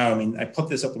right now, I mean, I put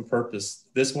this up on purpose.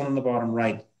 This one on the bottom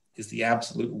right is the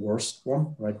absolute worst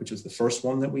one, right? Which is the first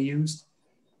one that we used.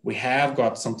 We have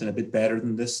got something a bit better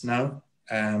than this now.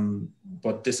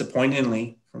 But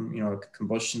disappointingly, from a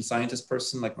combustion scientist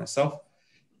person like myself,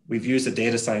 we've used a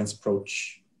data science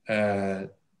approach to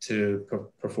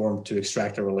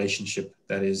extract a relationship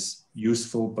that is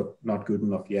useful but not good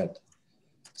enough yet.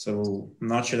 So I'm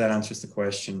not sure that answers the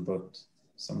question, but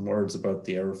some words about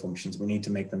the error functions. We need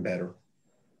to make them better.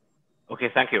 Okay,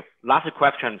 thank you. Last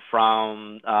question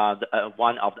from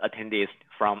one of the attendees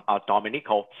from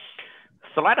Domenico.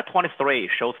 Slide 23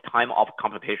 shows time of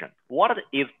computation. What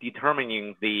is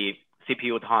determining the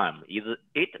CPU time? Is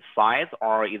it size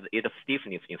or is it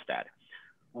stiffness instead?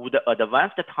 Would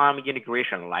advanced time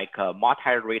integration like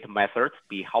multi-rate methods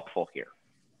be helpful here?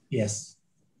 Yes,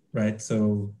 right.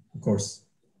 So of course,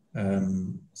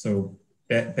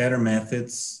 better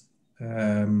methods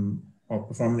of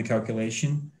performing the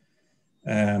calculation.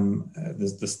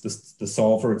 The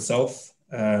solver itself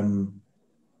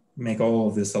make all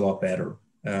of this a lot better.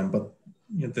 But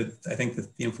I think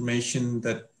that the information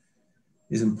that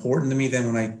is important to me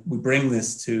then when we bring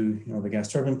this to the gas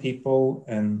turbine people,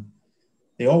 and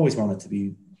they always want it to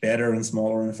be better and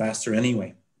smaller and faster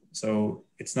anyway. So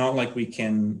it's not like we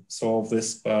can solve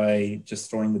this by just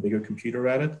throwing the bigger computer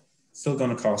at it. It's still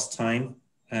going to cost time,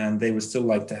 and they would still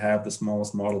like to have the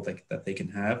smallest model that they can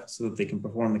have so that they can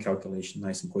perform the calculation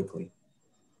nice and quickly.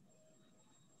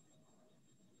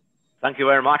 Thank you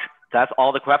very much. That's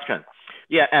all the questions.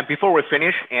 Yeah, and before we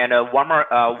finish, and one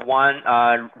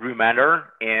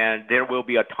reminder, and there will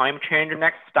be a time change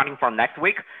starting from next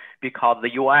week, because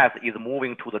the US is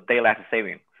moving to the daylight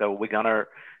saving. So we're gonna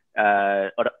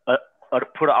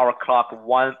put our clock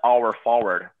 1 hour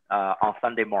forward on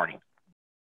Sunday morning.